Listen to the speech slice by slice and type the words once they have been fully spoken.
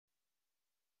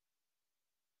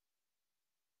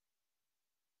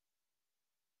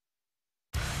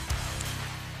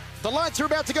The lights are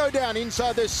about to go down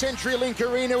inside the CenturyLink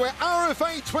Arena where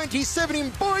RFA 27 in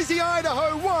Boise,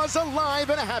 Idaho was alive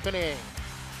and happening.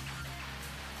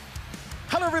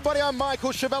 Hello everybody, I'm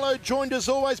Michael Chavello, joined as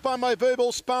always by my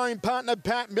verbal sparring partner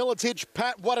Pat Miletich.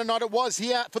 Pat, what a night it was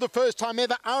here for the first time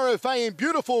ever, RFA in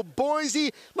beautiful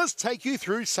Boise. Let's take you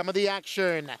through some of the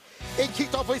action. It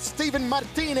kicked off with Steven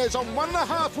Martinez on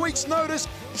 1.5 weeks' notice,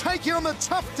 taking on the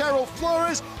tough Daryl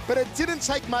Flores, but it didn't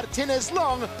take Martinez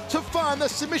long to find the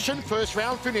submission first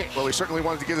round finish. Well, he certainly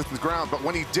wanted to get it to the ground, but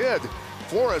when he did,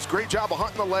 Flores, great job of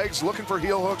hunting the legs, looking for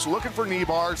heel hooks, looking for knee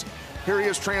bars. Here he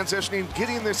is transitioning,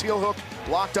 getting this heel hook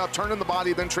locked up, turning the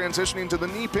body, then transitioning to the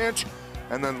knee pinch.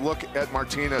 And then look at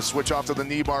Martinez switch off to the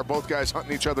knee bar. Both guys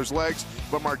hunting each other's legs.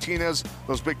 But Martinez,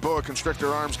 those big boa constrictor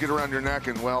arms get around your neck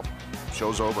and, well,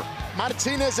 show's over.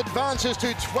 Martinez advances to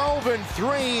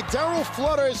 12-3. Daryl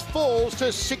Flores falls to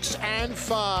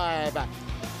 6-5.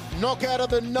 Knockout of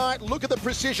the night. Look at the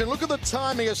precision. Look at the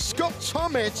timing as Scott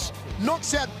Thometz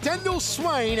knocks out Daniel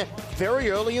Swain very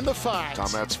early in the fight.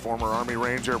 Thometz, former Army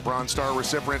Ranger, Bronze Star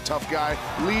recipient, tough guy.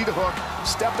 Lead hook,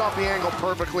 stepped off the angle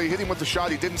perfectly, hit him with the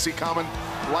shot he didn't see coming.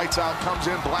 Lights out, comes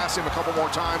in, blasts him a couple more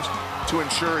times to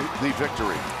ensure the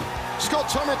victory. Scott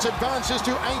Thometz advances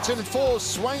to 8-4.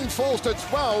 Swain falls to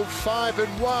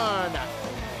 12-5-1.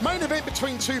 Main event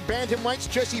between two bantamweights.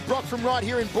 Jesse Brock from right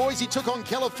here in Boise took on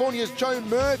California's Joe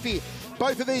Murphy.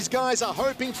 Both of these guys are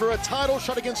hoping for a title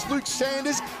shot against Luke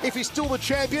Sanders if he's still the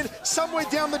champion. Somewhere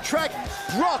down the track,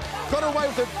 Brock got away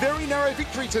with a very narrow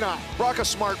victory tonight. Brock, a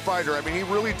smart fighter. I mean, he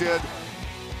really did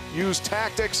use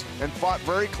tactics and fought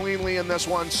very cleanly in this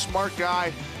one. Smart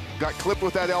guy. Got clipped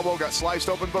with that elbow, got sliced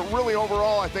open, but really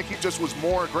overall, I think he just was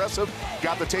more aggressive,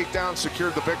 got the takedown,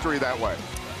 secured the victory that way.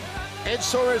 Ed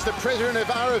Soares, the president of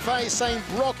RFA, saying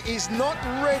Brock is not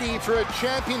ready for a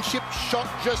championship shot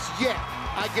just yet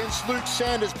against Luke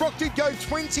Sanders. Brock did go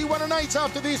 21-8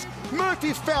 after this.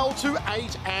 Murphy fell to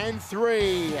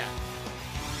 8-3.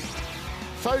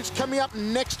 Folks, coming up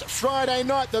next Friday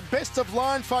night, the best of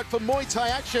line fight for Muay Thai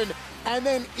action. And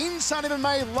then inside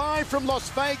MMA live from Las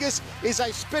Vegas is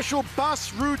a special Bas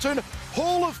Rutten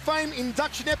Hall of Fame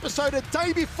induction episode a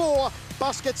day before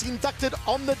Bas gets inducted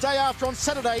on the day after on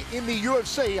Saturday in the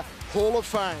UFC Hall of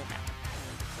Fame.